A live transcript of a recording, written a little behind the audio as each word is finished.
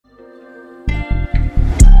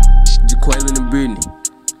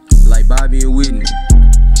Bobby and Whitney.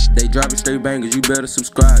 They dropping straight bangers, you better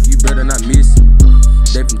subscribe, you better not miss it.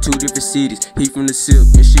 They from 2 different cities, he from the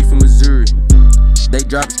SIP and she from Missouri. They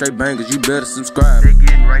dropping straight bangers, you better subscribe. They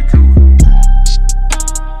getting right to it.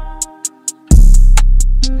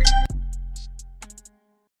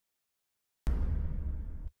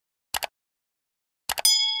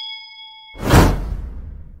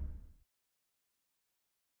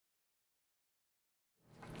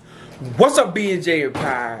 What's up, B&J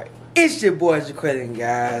Empire? It's your boy Jaqualin,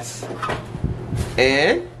 guys.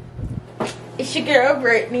 And it's your girl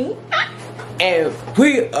Brittany. And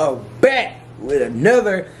we are back with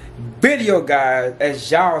another video, guys. As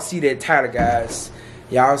y'all see that title, guys.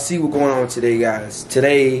 Y'all see what's going on today, guys.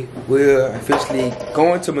 Today we're officially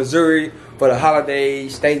going to Missouri for the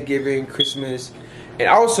holidays, Thanksgiving, Christmas, and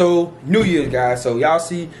also New Year's, guys. So y'all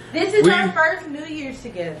see, this is our first New Year's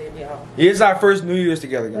together, y'all. It's our first New Year's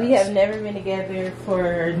together, guys. We have never been together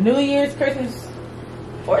for New Year's, Christmas,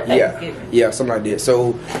 or Thanksgiving. Yeah, something like that.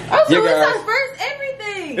 So, yeah, it's our first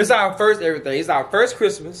everything. It's our first everything. It's our first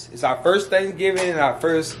Christmas. It's our first Thanksgiving and our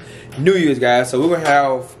first New Year's, guys. So we're gonna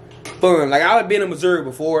have fun. Like, I've been in Missouri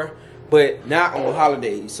before, but not on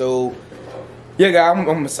holidays. So yeah,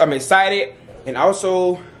 guys, I'm excited, and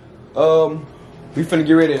also we finna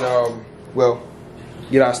get ready and well,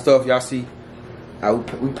 get our stuff. Y'all see,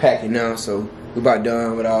 we packing now, so we about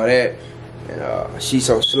done with all that. And she's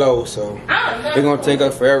so slow, so it's gonna take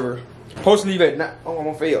us forever. Supposed to leave at 9. Oh, I'm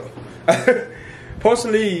gonna fail. Supposed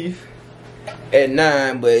to leave at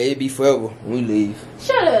 9, but it'd be forever when we leave.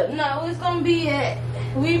 Shut up. No, it's gonna be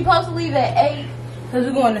we supposed to leave at 8 because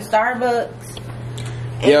we're going to Starbucks.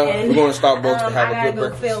 Yeah, we're going to Starbucks to have a good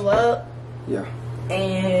breakfast. I gotta go fill up. Yeah.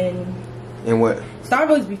 And what?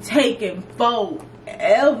 Starbucks be taking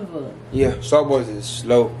forever. Yeah, Starbucks is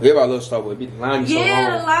slow. Everybody loves Starbucks. The line is so long.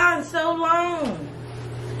 Yeah, the line's so long.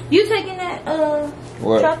 You taking that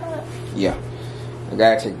chocolate? Yeah, I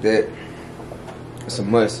gotta take that. It's a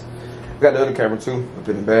must. I got the other camera too up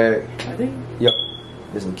in the bag. I think. Yep,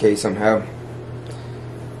 just in case something happens.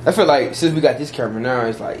 I feel like since we got this camera now,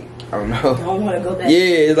 it's like, I don't know. Don't want to go back.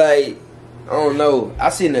 Yeah, it's like, I don't know. I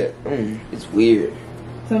seen it. It's weird.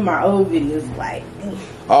 Some of my old videos, like.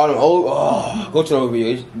 All them old, go to the old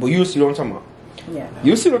videos. But you see what I'm talking about. Yeah.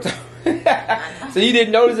 You see what I'm talking about. So you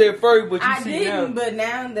didn't notice it at first, but you see now. I didn't, but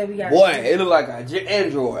now that we got. Boy, it look like a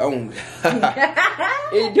Android.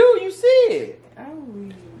 It do, you see it.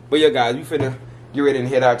 Oh. But yeah, guys, we finna get ready and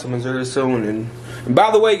head out to Missouri soon. And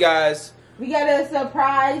by the way, guys, we got a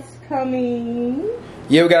surprise coming.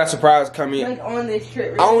 Yeah, we got a surprise coming. Like on this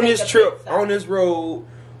trip. On this trip, on this road,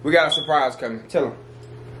 we got a surprise coming. Tell them.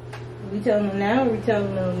 We telling them now, or we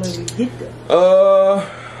telling them when we get there?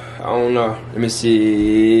 I don't know. Let me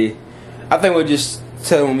see. I think we'll just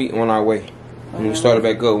tell them we on our way. When we start it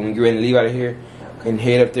back up, when we get ready to leave out of here and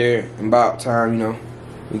head up there, and about time, you know,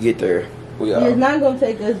 we get there. It's not gonna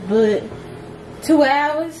take us but 2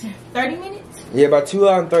 hours, 30 minutes. Yeah, about 2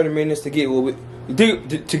 hours and 30 minutes to get what we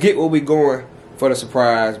to get what we going for the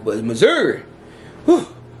surprise. But Missouri, whew,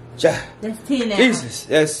 that's 10 hours. Jesus,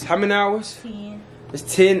 that's how many hours? 10.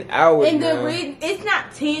 It's 10 hours. And the reason it's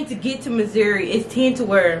not 10 to get to Missouri, it's 10 to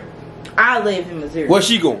where I live in Missouri. Where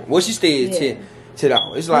she going? Where she stay at 10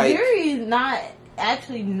 hours. It's like Missouri is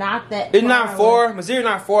not that. It's not far. Missouri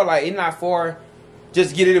not far. Like, it's not far.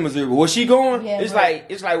 Just get into Missouri. But where she going? Yeah, it's like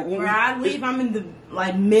when where I live, I'm in the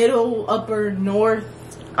middle, upper north,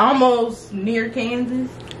 almost near Kansas.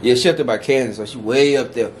 Yeah, she up there by Kansas, so she way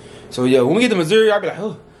up there. So yeah, when we get to Missouri, I'll be like,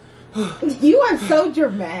 oh. You are so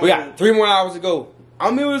dramatic. We got 3 more hours to go.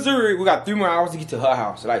 I'm in Missouri. We got 3 more hours to get to her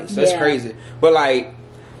house. Like, so that's crazy. But like,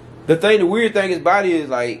 the weird thing about it is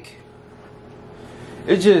like,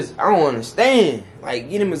 it's just, I don't understand. Like,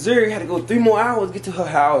 getting in Missouri, I had to go 3 more hours to get to her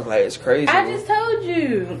house. Like, it's crazy. I just told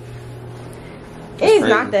you. It's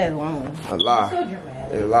not that long. A lot. It's so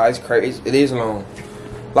dramatic. A lot. It's crazy. It is long.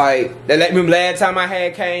 Like, remember last time I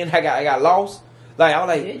had Kane, I got lost. Like, I was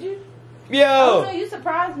like, did you? Yeah. Oh no, you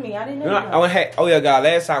surprised me. I didn't know. Oh yeah, God.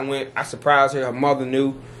 Last time I surprised her. Her mother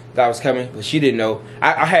knew that I was coming, but she didn't know.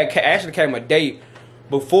 I actually came a day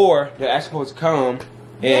before that I was supposed to come.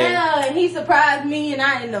 And he surprised me, and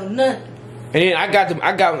I didn't know nothing. And then I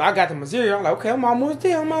got to Missouri. I'm like, okay, I'm almost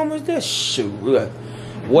there. Shoot,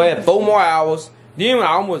 well, 4 more hours. Then when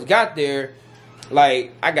I almost got there,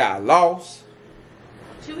 like, I got lost.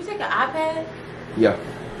 Should we take an iPad? Yeah,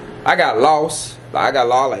 I got lost. Like,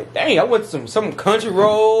 dang, I went to some country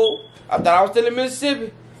road. I thought I was still in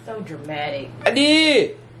Mississippi. So dramatic. I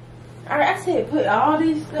did. Alright, I said put all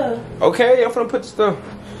this stuff. Okay, I'm finna put the stuff.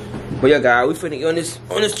 But yeah, guys, we finna get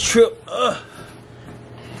on this trip.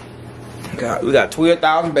 We got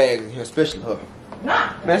 12,000 bags in here, especially her.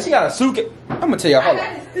 Nah. Man, she got a suitcase. I'm gonna tell y'all. Hold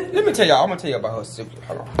on. Let me tell y'all. I'm gonna tell you about her suitcase.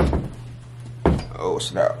 Hold on. Oh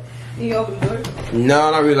snap. You open the door?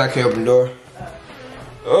 No, not really like open the door.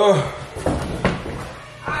 Oh.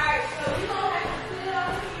 Alright, so you gonna have to sit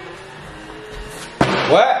out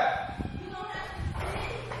here. What?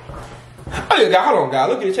 Oh yeah, God, hold on, God.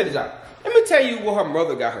 Look at this. Check this out. Let me tell you what her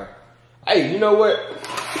mother got her. Hey, you know what?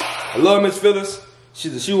 I love Miss Phyllis.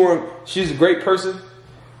 She's a great person.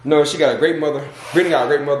 No, she got a great mother. Brittany got a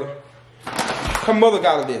great mother. Her mother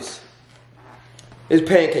got her this. It's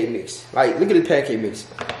pancake mix. Like, look at the pancake mix.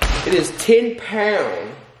 It is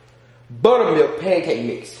 10-pound buttermilk pancake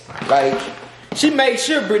mix. Like, she made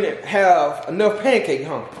sure Brittany have enough pancake,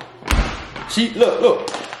 huh?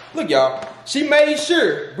 Look, y'all. She made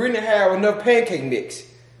sure Brittany have enough pancake mix.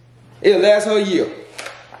 It'll last her a year.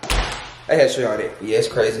 I had to show y'all that. Yeah, it's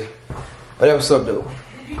crazy. But that was up, though.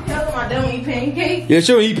 Did you tell them I don't eat pancakes? Yeah,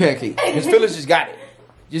 she don't eat pancake. Miss Phyllis just got it.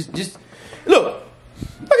 Just look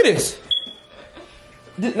at this.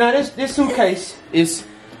 Now this suitcase is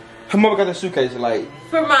her mother got the suitcase like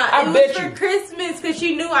For Christmas, because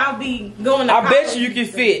she knew I'll be going to college. bet you can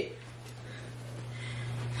fit.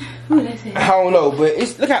 Ooh, that's heavy. I don't know, but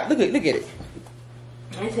it's look at it.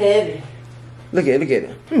 It's heavy. Look at it.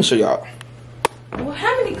 Let me show y'all. Well,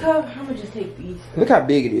 how many cups? I'm gonna just take these. Look how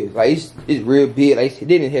big it is. Like it's real big. Like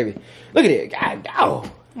it isn't heavy. Look at it. God,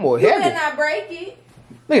 oh, more You heavy. better not break it.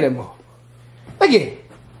 Look at that more. Look at it.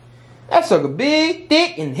 That sucker big,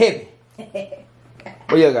 thick, and heavy.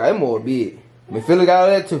 Oh yeah, guys, that more big. Miss Phyllis got all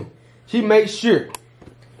that too. She makes sure.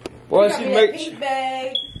 Boy,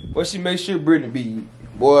 she makes sure Brittany be.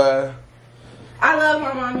 Boy. I love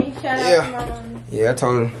my mommy. Shout out to my mommy. Yeah, I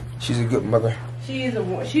told her she's a good mother. She's a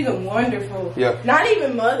wonderful. Yeah. Not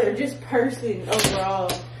even mother, just person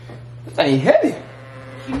overall. This ain't heavy.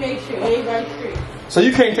 She makes sure everybody's straight. So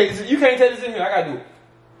you can't take this. You can't take this in here. I gotta do it.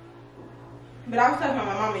 But I was talking about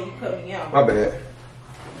my mama and you cut me out. My bad.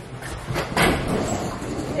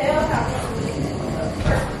 Tell how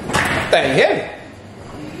That ain't heavy.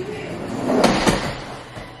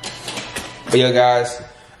 But yeah, guys,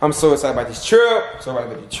 I'm so excited about this trip.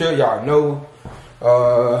 Y'all know.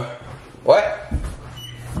 What?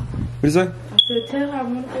 What is that? I said, tell how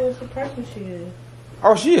wonderful a person she is.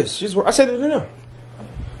 Oh, she is. I said it to them.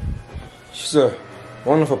 She's a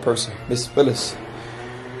wonderful person, Miss Phyllis.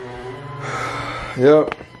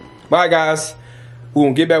 Yep. Bye, guys. We're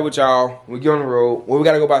gonna get back with y'all. We get on the road. Well, we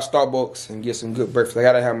gotta go by Starbucks and get some good breakfast. I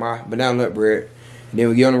gotta have my banana nut bread. And then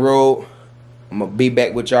we get on the road. I'm gonna be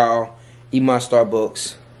back with y'all. Eat my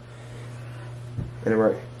Starbucks. And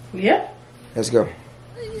right. Yeah. Let's go. What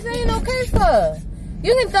are you saying okay for?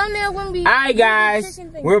 You can thumbnail when we. Alright, guys.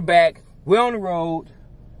 We're back. We're on the road.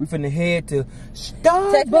 We finna head to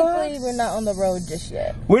Starbucks. Technically, we're not on the road just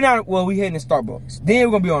yet. We're not. Well, we heading to Starbucks. Then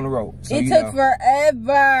we're gonna be on the road. So, it took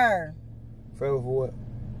forever. Forever for what?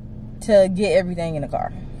 To get everything in the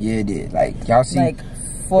car. Yeah, it did. Like y'all see, Like,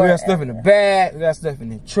 we got stuff in the back. We got stuff in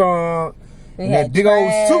the trunk. And that big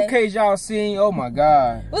old suitcase y'all seen. Oh my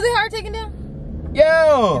God. Was it hard taking down?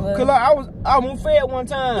 Yo, cause like, I was on fed one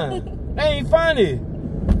time. That ain't funny.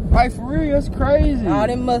 Like for real, it's crazy. All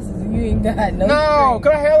them muscles, you ain't got no. No,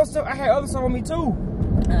 cause I had other stuff on me too.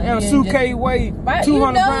 And a suitcase weighed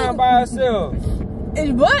 200 pounds by itself.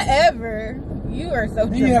 Whatever. You are so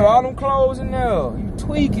dramatic. You have all them clothes in there. You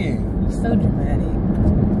tweaking. You're so dramatic.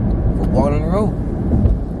 Walking on the road.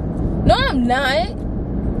 No, I'm not. You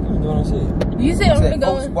know what I said? You said I'm gonna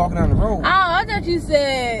go. Walking down the road. Oh, I thought you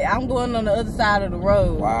said I'm going on the other side of the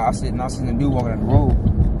road. Wow, I said not seeing a dude walking down the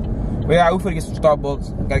road. But yeah, we finna get some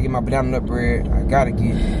Starbucks. Gotta get my banana nut bread. I gotta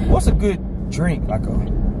get. What's a good drink? Like a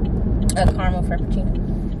caramel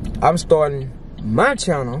frappuccino. I'm starting my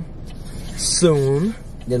channel soon.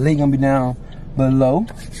 The link gonna be down below.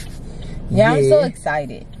 Yeah, I'm so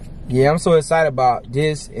excited. Yeah, I'm so excited about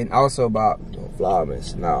this and also about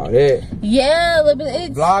Vlogmas and all that. Yeah, but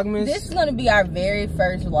it's Vlogmas. This is gonna be our very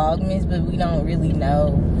first Vlogmas, but we don't really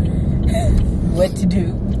know what to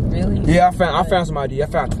do. Really? Yeah, I found some ideas.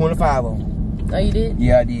 I found 25 of them. Oh, you did?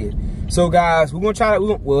 Yeah, I did. So guys, we're gonna try.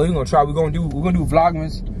 We're gonna do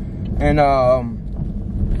Vlogmas, and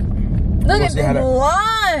look at this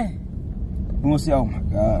line. We're gonna see. Oh my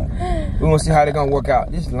God. We're gonna see how they're gonna work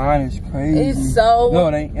out. This line is crazy. It's so. No,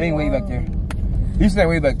 it ain't. It ain't way back there. You see that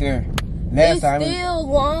way back there. Last time. It's still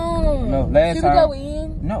long. No, last Should time. we go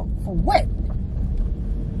in? No, for what?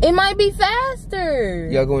 It might be faster.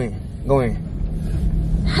 Yeah, go in. Go in.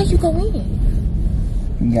 How you go in?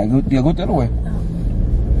 You gotta go the other way.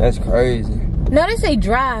 Oh. That's crazy. No, they say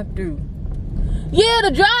drive through. Yeah,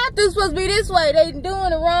 the drive-thru's supposed to be this way. They doing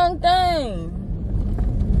the wrong thing.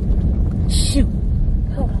 Shoot.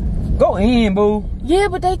 Hold on. Go in, boo. Yeah,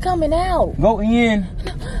 but they coming out. Go in.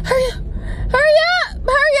 No, hurry up. Hurry up.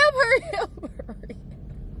 Hurry up. Hurry up.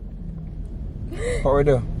 Park right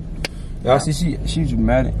there. Y'all see, she's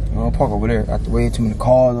dramatic. I'm gonna park over there. Out the way, too many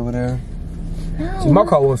cars over there. No, See, my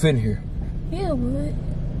car wouldn't fit in here. Yeah, it would.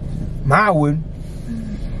 Mine wouldn't.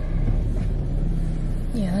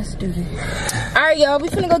 Yeah, let's do this. Alright, y'all, we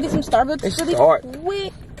finna go get some Starbucks really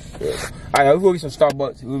quick. Alright, let's go get some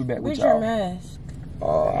Starbucks. We'll be back with y'all. Where's your mask?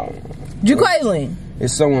 Jaqualin.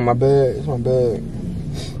 It's somewhere in my bag. It's my bag.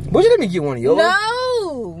 Would you let me get one of yours?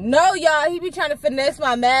 No, y'all. He be trying to finesse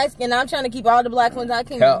my mask, and I'm trying to keep all the black ones I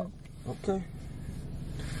can. Okay.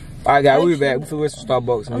 Alright, guys, we'll be back. We'll get some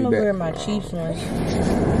Starbucks. I'm gonna wear my Chiefs one.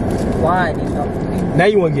 Why? Now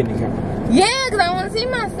you want to get in the camera? Yeah, because I want to see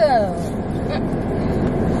myself.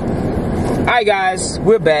 Alright, guys,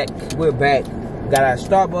 we're back. We're back. Got our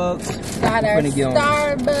Starbucks. Got our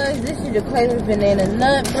Starbucks. This is the Jaqualin banana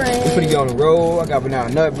nut bread. We're gonna get on the road. I got banana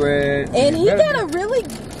nut bread. And he got a really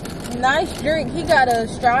nice drink. He got a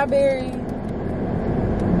strawberry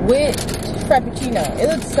with frappuccino. It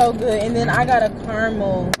looks so good. And then I got a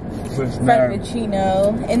caramel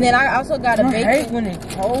frappuccino. And then I also got a bacon. I hate when it's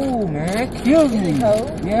cold, man. It kills me. Is it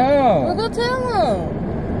cold? Yeah. Well, go tell him.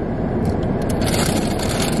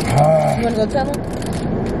 You wanna go tell him?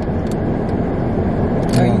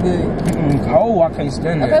 Are you good? Cold, I can't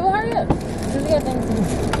stand that. Okay, well hurry up. We got things to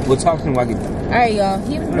do. We'll talk to him while I get done. Alright, y'all.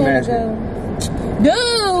 He was gonna go.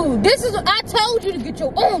 Dude, this is. I told you to get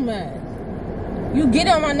your own mask. You get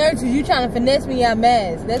on my nerves because you trying to finesse me out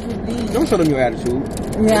mask. That's what these. Don't show them your attitude.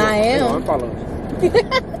 Yeah, I am. I'm following.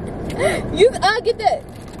 You get that.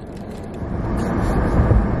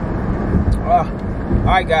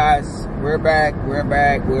 Alright, guys. We're back.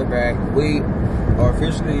 We are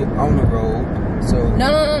officially on the road. So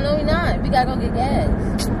No, we not. We gotta go get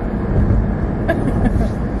gas.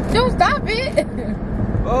 Don't stop it.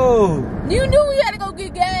 Oh. You knew we had to go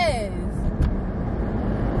get gas.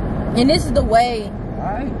 And this is the way.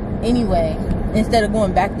 Alright. Anyway, instead of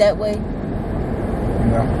going back that way,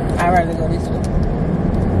 Yeah. I'd rather go this way.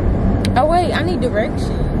 Oh wait, I need directions.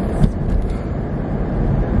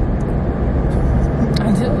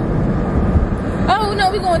 I do. Oh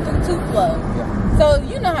no, we going through Tuflo. Yeah. So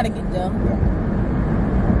you know how to get there. Yeah.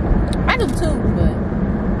 I do too, but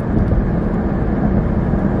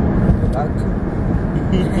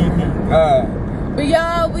but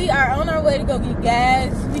y'all, we are on our way to go get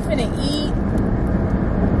gas. We finna eat.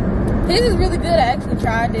 This is really good. I actually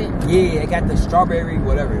tried it. Yeah, I got the strawberry,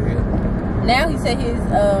 whatever. Yeah. Now he said his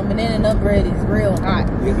banana nut bread is real hot.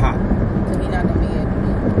 It's hot. So he not gonna be able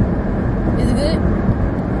to. Is it good?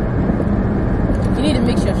 You need to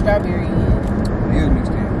mix your strawberry in. It is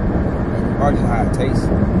mixed in. Or just how it tastes.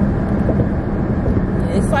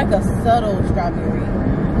 It's like a subtle strawberry,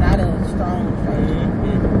 not a strong strawberry.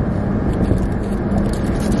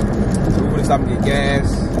 So we're gonna stop and get gas.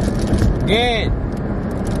 Again,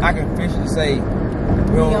 I can officially say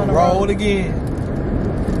we're on the road again.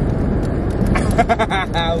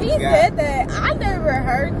 He said that. I never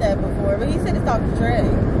heard that before, but he said it's off the track.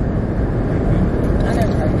 I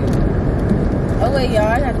never heard it. Oh wait, y'all,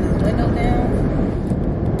 I got this window down.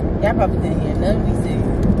 Y'all probably didn't hear none of me say.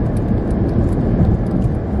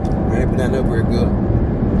 Maybe that nut bread good.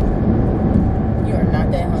 You are not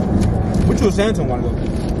that hungry. What you was saying to him a while ago?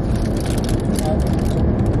 No.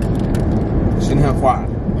 Shouldn't have fire.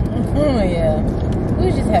 Oh yeah. We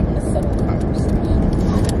was just having a subtle conversation.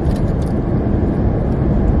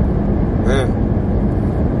 Man.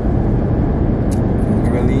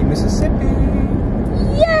 Really, Mississippi.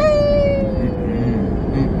 Yay!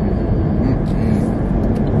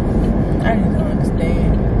 I just don't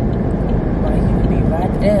understand why you would be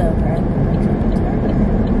right there, right?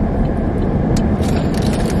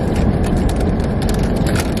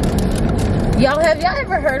 Y'all, have y'all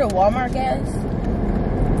ever heard of Walmart gas?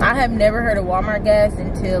 I have never heard of Walmart gas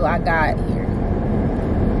until I got here.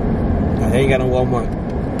 I ain't got no Walmart.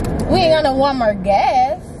 We ain't got no Walmart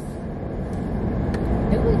gas.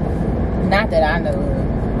 Do we? Not that I know of.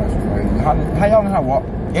 That's crazy. How y'all know how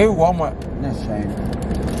Walmart? Every Walmart. That's shame.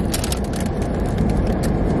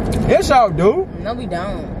 Yes, y'all do. No, we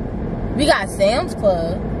don't. We got Sam's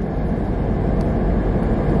Club.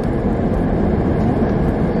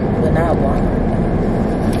 But not Walmart.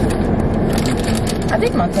 I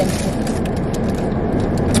think my tennis.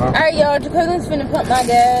 Alright, y'all. Jaqualin's finna pump my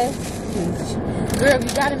gas. Girl, if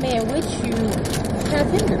you got a man with you, have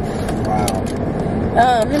him. Wow.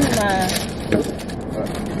 Him and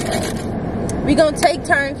We gonna take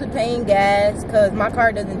turns with paying gas because my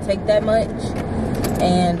car doesn't take that much.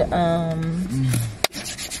 And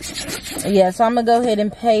yeah, so I'm gonna go ahead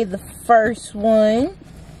and pay the first one.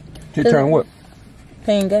 Take turn what?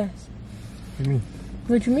 Paying gas. What you mean?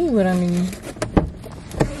 What you mean? What I mean?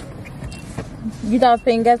 You thought I was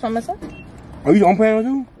paying gas by myself? Oh, you on paying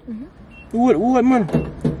too? What money?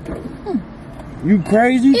 You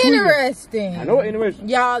crazy? Interesting. I know what interesting.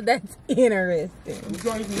 Y'all, that's interesting. You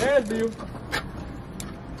trying to get some gas bill?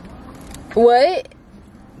 What?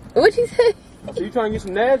 What you say? So you trying to get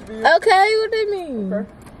some Nashville? Okay, what they mean? Okay.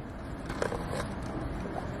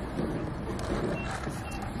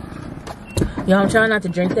 Y'all, I'm trying not to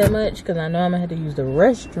drink that much because I know I'm gonna have to use the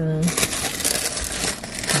restroom.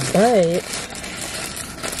 But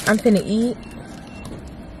I'm finna eat.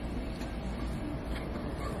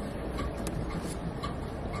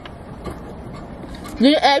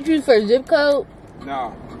 Did it ask you for a zip code?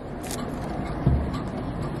 No.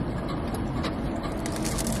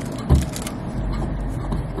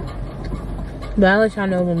 But I'll let y'all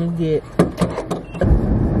know when we get.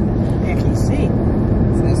 Man, can you see?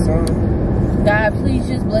 Is this song? God, please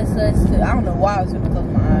just bless us to, I don't know why I was gonna close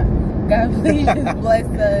my eye. God, please just bless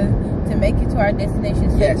us to make it to our destination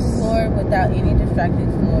safe, Yes. Lord, without any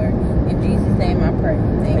distractions, Lord. In Jesus' name I pray.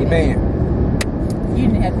 Amen. Amen. You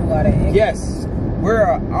didn't have to go out of Yes. We're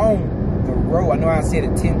on the road. I know I said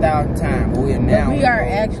it 10,000 times, but we are now. But we are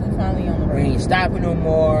actually finally on the We road. ain't stopping no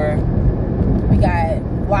more. We got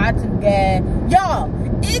lots of gas. Y'all,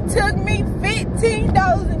 it took me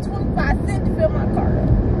 $15.25 to fill my car up.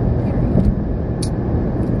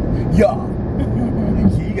 Yeah.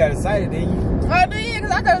 You got excited, didn't you? I did,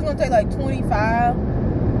 because I thought it was going to take like 25.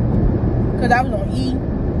 Because I was on E.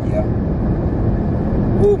 Yeah.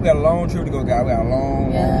 Ooh, we got a long trip to go, guys. We got a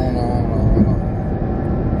long way.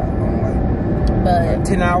 But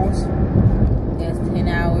 10 hours? yes, 10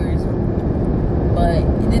 hours.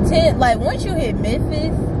 But the 10, like once you hit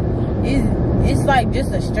Memphis, it's like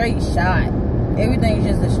just a straight shot. Everything's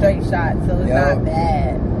just a straight shot, so it's not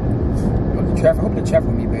bad. I hope the traffic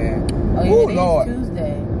will be bad. Oh yeah, Ooh, today's Lord.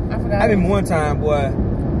 Tuesday. I forgot. I remember one time, boy,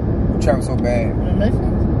 the traffic so bad.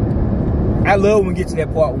 Memphis? I love when we get to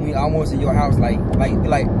that part when we almost at your house, like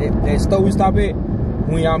that store we stop at.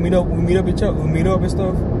 When y'all meet up, we meet up and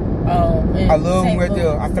stuff. Oh man. I love when we're right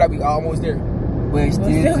there. I feel like we almost there. But it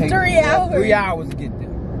still take 3 hours. 3 hours to get there.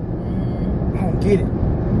 I don't get it.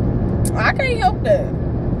 I can't help that.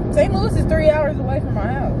 St. Louis is 3 hours away from my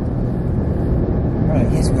house. I'm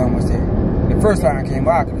like, yes, we almost there. The first time I came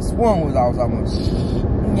by, I could have sworn I was almost.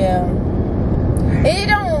 Yeah. It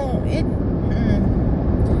don't.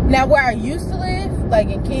 Now where I used to live, like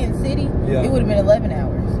in Kansas City, Yeah. it would have been 11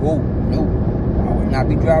 hours. Oh, no. I would not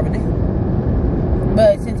be driving there.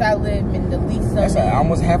 But since I live in the least That's like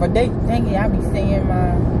almost half a day. dang it, I be staying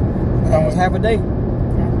my. That's almost half a day.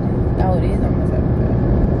 Oh, it is almost half a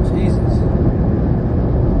Jesus.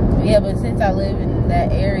 day. Yeah, but since I live in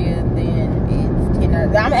that area, then it's 10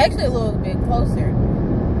 hours. I'm actually a little bit closer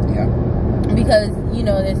Yeah. because you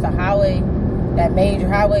know there's a highway, that major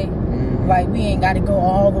highway. Like we ain't got to go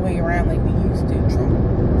all the way around like we used to. True.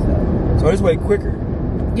 So this way quicker.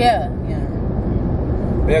 Yeah.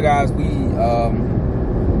 Yeah, guys, we on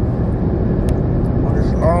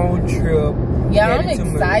this long trip. Yeah, I'm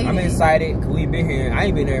excited. I'm excited because we've been here. I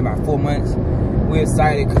ain't been there in about 4 months. We're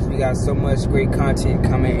excited because we got so much great content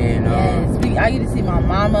coming in. Yes, I get to see my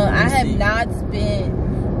mama. I have not spent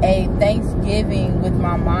a Thanksgiving with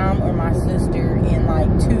my mom or my sister in like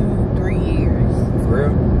 2-3 years. For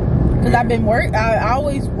real? Because I've been I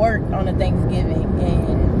always worked on a Thanksgiving,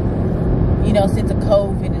 and you know, since the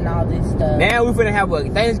COVID and all this stuff. Now we're finna have a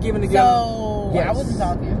Thanksgiving together. So I wasn't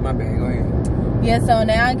talking. My bad. Go ahead. Yeah, so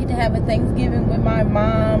now I get to have a Thanksgiving with my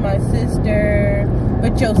mom, my sister.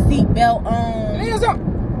 Put your seatbelt on. Hands up.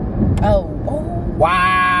 Oh.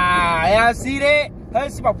 Wow. Y'all see that?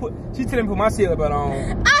 She telling me to put my seatbelt on.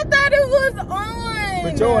 I thought it was on.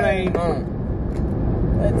 But yours ain't on.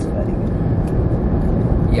 That's funny.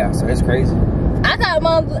 Yeah, so that's crazy. I got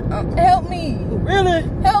mom. Help me. Really?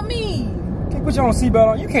 Help me. Can't put your own seatbelt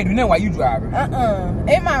on. You can't do nothing while you driving.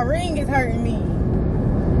 And my ring is hurting me.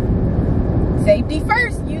 Safety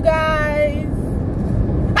first, you guys.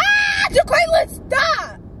 Ah, Jaqualin,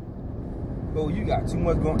 stop. Oh, you got too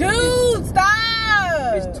much going on. Dude,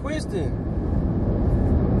 stop. It's twisting.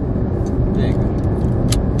 There you go.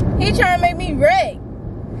 He trying to make me wreck.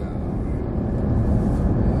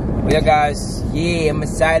 Well, yeah, guys. Yeah, I'm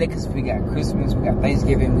excited because we got Christmas, we got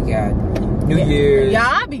Thanksgiving, we got New Year's. Y'all,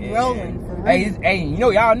 I be rolling. For real. Hey, you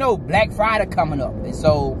know, y'all know Black Friday coming up. And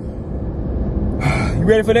so, you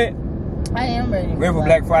ready for that? I am ready. Ready for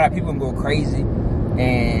Black Friday. People gonna go crazy,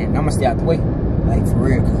 and I'm gonna stay out the way, like for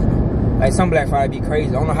real. Like some Black Friday be crazy.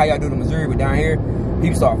 I don't know how y'all do it in Missouri, but down here,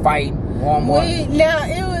 people start fighting. Walmart. Now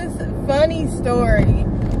it was a funny story.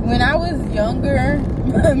 When I was younger,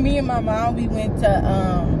 me and my mom, we went to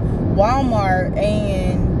Walmart,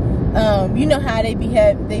 and you know how they be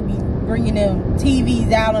bringing them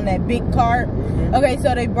TVs out on that big cart. Okay,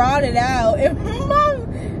 so they brought it out, and my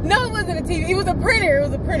mom, no, it wasn't a TV, it was a printer. It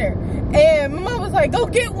was a printer, and my mom was like, "Go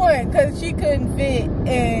get one," because she couldn't fit,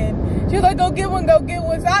 and she was like, "Go get one, go get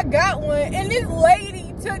one." So I got one, and this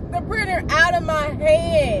lady took the printer out of my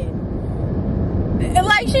hand.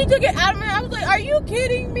 Like, she took it out of my hand. I was like, "Are you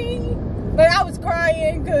kidding me?" Like, I was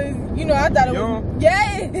crying because, you know, I thought it was...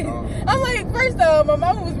 Yes. I'm like, first off, my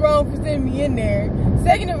mama was wrong for sending me in there.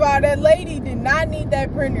 Second of all, that lady did not need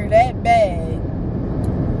that printer that bad.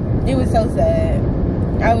 It was so sad.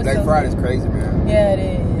 Black Friday's crazy, man. Yeah, it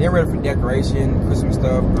is. They're ready for decoration, Christmas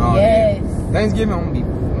stuff. Yes. Thanksgiving, I'm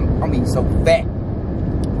gonna be so fat.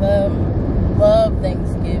 Love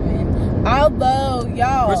Thanksgiving. Although,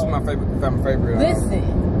 y'all... Christmas is my family favorite.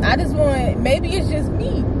 Listen, I just want... Maybe it's just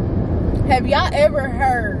me. Have y'all ever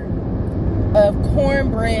heard of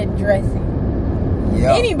cornbread dressing?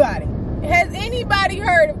 Yeah. Anybody? Has anybody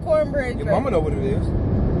heard of cornbread dressing? Your mama know what it is.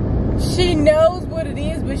 She knows what it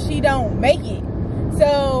is, but she don't make it.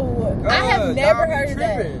 So I have never heard of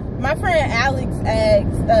that. My friend Alex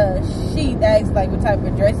asked, she asked like what type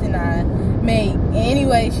of dressing I make.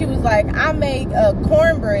 Anyway, she was like, I make a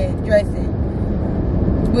cornbread dressing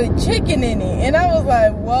with chicken in it. And I was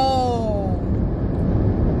like, whoa.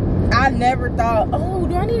 I never thought, oh,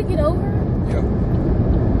 do I need to get over? Yep.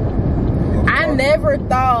 I never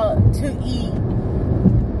thought to eat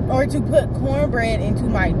or to put cornbread into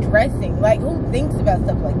my dressing. Like, who thinks about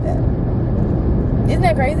stuff like that? Isn't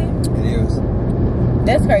that crazy? It is.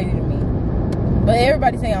 That's crazy to me. But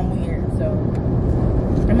everybody say I'm weird, so.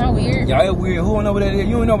 Am I weird? Y'all weird. Who don't know what that is?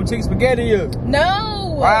 You don't know what chicken spaghetti is?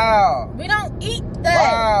 No. Wow. We don't eat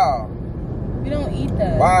that. Wow. We don't eat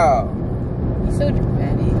that. Wow. You're so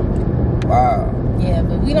dramatic. Wow. Yeah,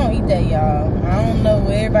 but we don't eat that, y'all. I don't know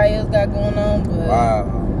what everybody else got going on, but wow.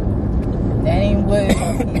 That ain't what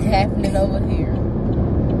is happening over here.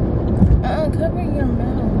 Cover your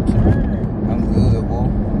mouth. Turn. I'm good, boy.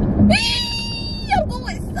 You're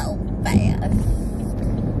going so fast.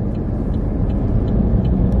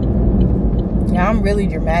 Yeah, I'm really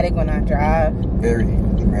dramatic when I drive. Very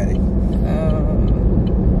dramatic.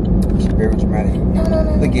 Very dramatic. No.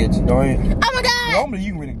 Look at you. Don't you? Oh my God! Normally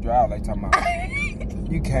you can really drive like talking about.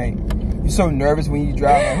 You can't. You're so nervous when you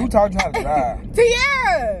drive. Like, who taught you how to drive?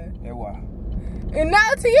 Tiara. Yeah, why? And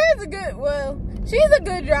now Tiara's she's a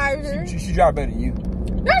good driver. She drive better than you.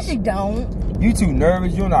 No, she don't. You too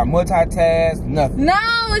nervous. You're not multitask. Nothing. No,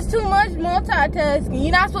 it's too much multitasking.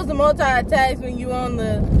 You're not supposed to multitask when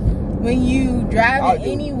you driving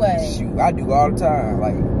anyway. Shoot, I do all the time.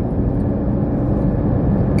 Like,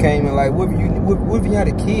 came in like, what if you had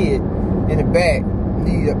a kid in the back,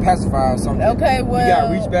 need a pacifier or something? Okay, well, you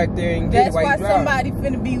gotta reach back there and get it while you drive. That's why somebody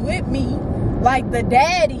finna be with me, like the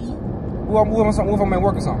daddy. What if I'm at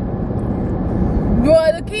work or something?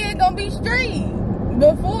 Well, the kid gonna be straight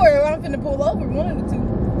before I'm finna pull over, one of the two.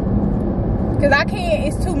 Cause I can't.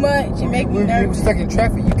 It's too much. It make me nervous. If you're stuck in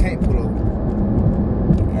traffic, you can't pull over.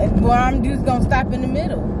 Well, I'm just gonna stop in the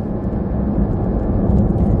middle.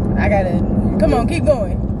 I gotta. Come on, keep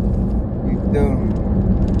going. You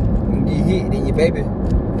get hit, then your baby.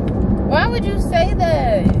 Why would you say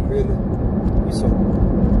that? Really? You so?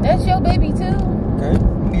 That's your baby too. Okay.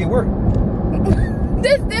 Be at work.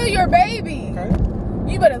 That's still your baby. Okay.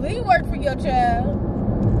 You better leave work for your child.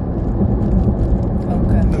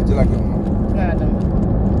 Okay. Look just like your mom. No, I don't.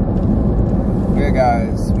 Yeah,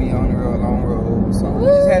 guys, we on the road, long road. So we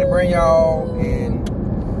just had to bring y'all and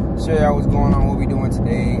show y'all what's going on, what we doing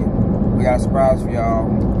today. We got a surprise for y'all.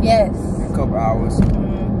 Yes. In a couple hours.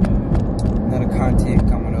 Another content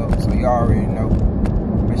coming up, so y'all already know.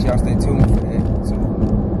 Make sure y'all stay tuned for that. So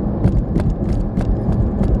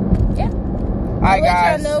yeah. Alright,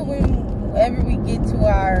 guys. Let y'all know whenever we get to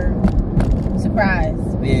our surprise.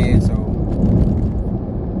 Yeah, so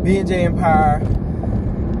B&J Empire.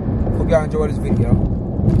 Hope y'all enjoyed this video.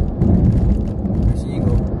 Make sure you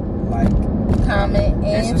go like, comment,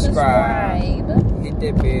 and subscribe. Hit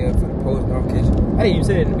that bell for the post notification. I didn't even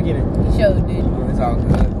say that in the beginning. You sure did. It's all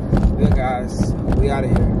good. Good, guys. We out of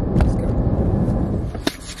here. Let's go.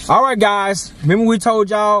 All right, guys. Remember we told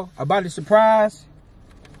y'all about the surprise?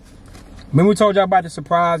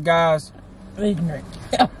 Guys? Ignorant.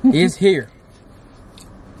 It's here.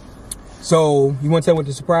 So, you want to tell what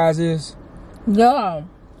the surprise is? Yeah.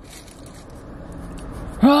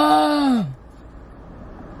 No.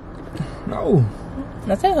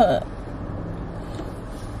 Now say her.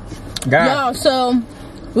 God. Y'all, so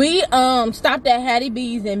we stopped at Hattie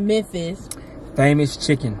B's in Memphis. Famous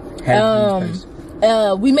chicken. Hattie B's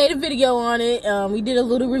place. We made a video on it. We did a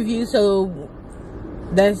little review, so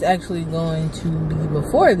that's actually going to be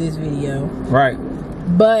before this video. Right.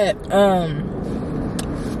 But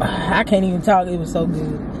I can't even talk. It was so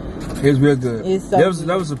good. It was real good. It's so that was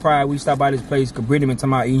a surprise. We stopped by this place because Brittany been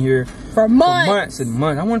talking about eating here for months. For months and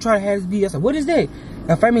months. I want to try to have this be. I said, what is that?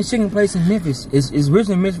 A famous chicken place in Memphis. It's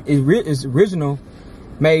original,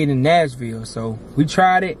 made in Nashville. So we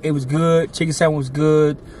tried it. It was good. Chicken sandwich was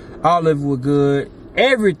good. All of it was good.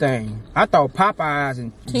 Everything. I thought Popeyes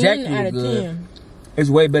and Jack's was good. 10. It's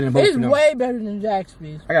way better than both of them. It's way better than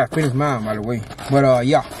Zaxby's. I gotta finish mine, by the way. But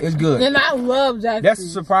yeah, it's good. And I love Zaxby's. That's a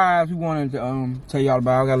surprise we wanted to tell y'all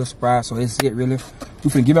about. I got a little surprise, so that's it, really. We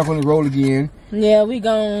finna get back on the road again. Yeah, we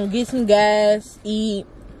gonna get some gas, eat,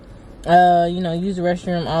 you know, use the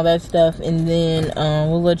restroom, all that stuff, and then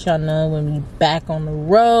we'll let y'all know when we back on the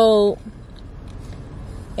road.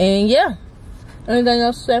 And yeah, anything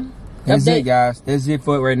else to say? That's it, guys. That's it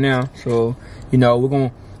for it right now. So, you know, we're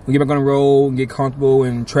gonna get back on the road and get comfortable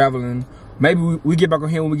and traveling. Maybe we get back on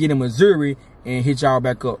here when we get in Missouri and hit y'all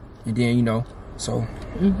back up. And then, you know, so.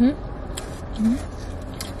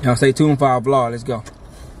 Y'all stay tuned for our vlog. Let's go.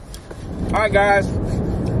 Alright, guys.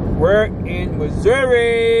 We're in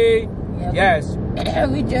Missouri. Yep. Yes.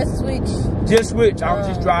 We just switched. Just switched. I was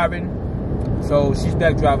just driving. So she's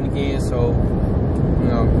back driving again. So, you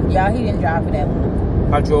know. Y'all, he didn't drive for that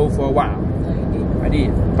long. I drove for a while. No, you didn't. I did.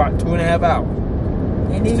 About 2.5 hours.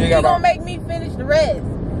 And then you gonna make me finish the rest.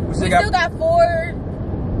 We still got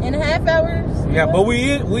 4.5 hours. Yeah, but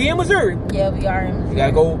we in Missouri. Yeah, we are in Missouri. We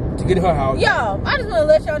gotta go to get her house. Y'all, I just wanna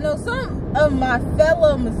let y'all know some of my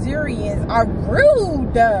fellow Missourians are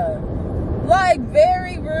rude. Like,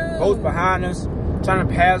 very rude. Boats behind us, trying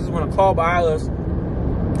to pass us when a car by us.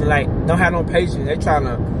 And like, don't have no patience. They trying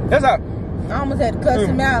to, that's how. I almost had to cuss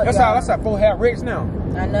him out. That's how folks have rich now.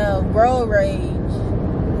 I know, road rage.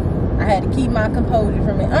 I had to keep my composure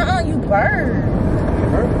from it. You burned.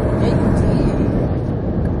 Yeah, you did.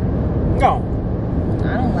 No. I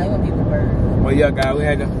don't like when people burn. Well, yeah, guys, we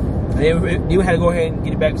had to go ahead and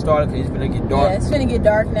get it back started because it's gonna get dark. Yeah, it's gonna get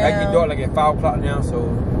dark now. It get dark like at 5 o'clock now, so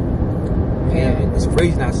yeah, it's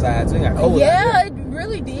freezing outside. So it got cold. Yeah, it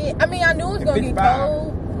really did. I mean, I knew it was gonna get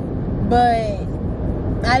cold, but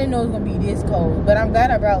I didn't know it was gonna be this cold. But I'm glad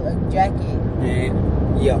I brought a jacket.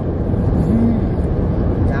 Yeah.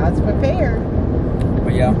 I was prepared.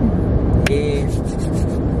 But yeah.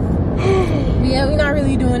 Yeah, we're not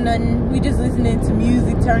really doing nothing. We just listening to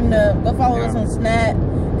music, turning up. Go follow us on Snap,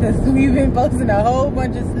 because we've been posting a whole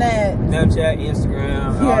bunch of snaps. Snapchat,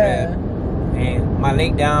 Instagram, all that. And my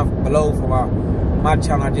link down below for my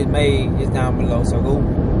channel I just made is down below. So go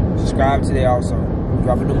subscribe today also.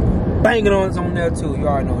 Dropping them banging on there too. You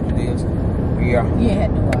already know what it is. Yeah. You ain't had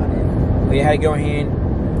to do all that. We had to go ahead and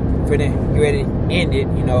get ready to end it,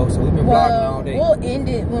 you know. So we've been vlogging all day. We'll end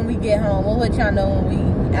it when we get home. We'll let y'all know when we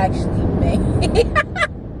actually make it.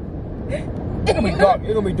 It's gonna be dark.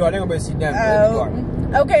 It's gonna be dark. They're gonna be see down.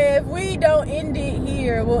 Okay, if we don't end it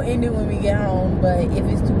here, we'll end it when we get home. But if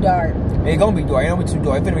it's too dark, it's gonna be dark. It don't be too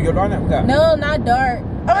dark. It's gonna be dark now. No, not dark.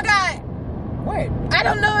 Oh my God. What? I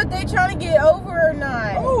don't know if they're trying to get over or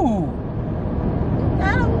not. Ooh.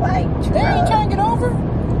 I don't like trucks. They ain't trying to get over?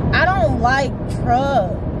 I don't like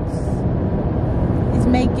trucks. It's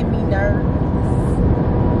making me nervous.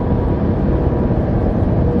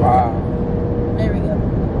 Wow. There we go.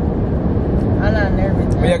 I'm not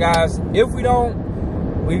nervous. But yeah, guys, if we don't,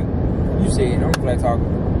 you said, don't feel like talking.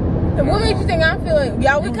 What makes you think I feel like,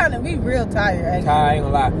 y'all, we real tired, actually. Tired, I ain't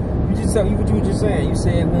gonna lie. You just what you were just saying. You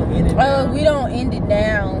said we won't end it down. We don't end it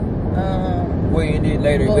down. We'll end it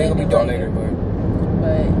later. We're gonna be done later, but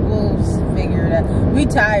we'll figure it out. We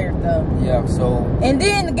tired though. Yeah, so. And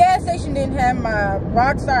then the gas station didn't have my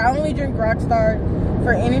Rockstar. I only drink Rockstar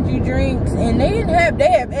for energy drinks, and they have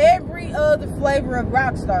every other flavor of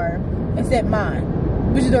Rockstar except mine,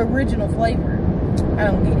 which is the original flavor. I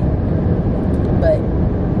don't get it. But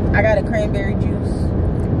I got a cranberry juice.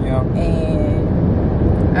 Yeah.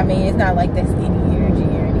 And I mean, it's not like that's any energy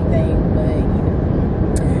or anything, but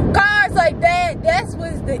you know, cars like that's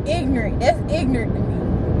what's the ignorant. That's ignorant to me.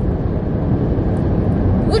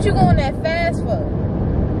 What you going that fast for? I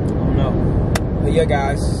don't know. But yeah,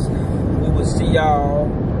 guys, we will see y'all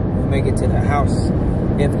when we make it to the house.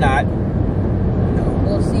 If not,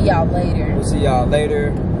 we'll see y'all later. We'll see y'all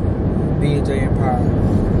later. B&J Empire.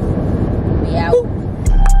 We out.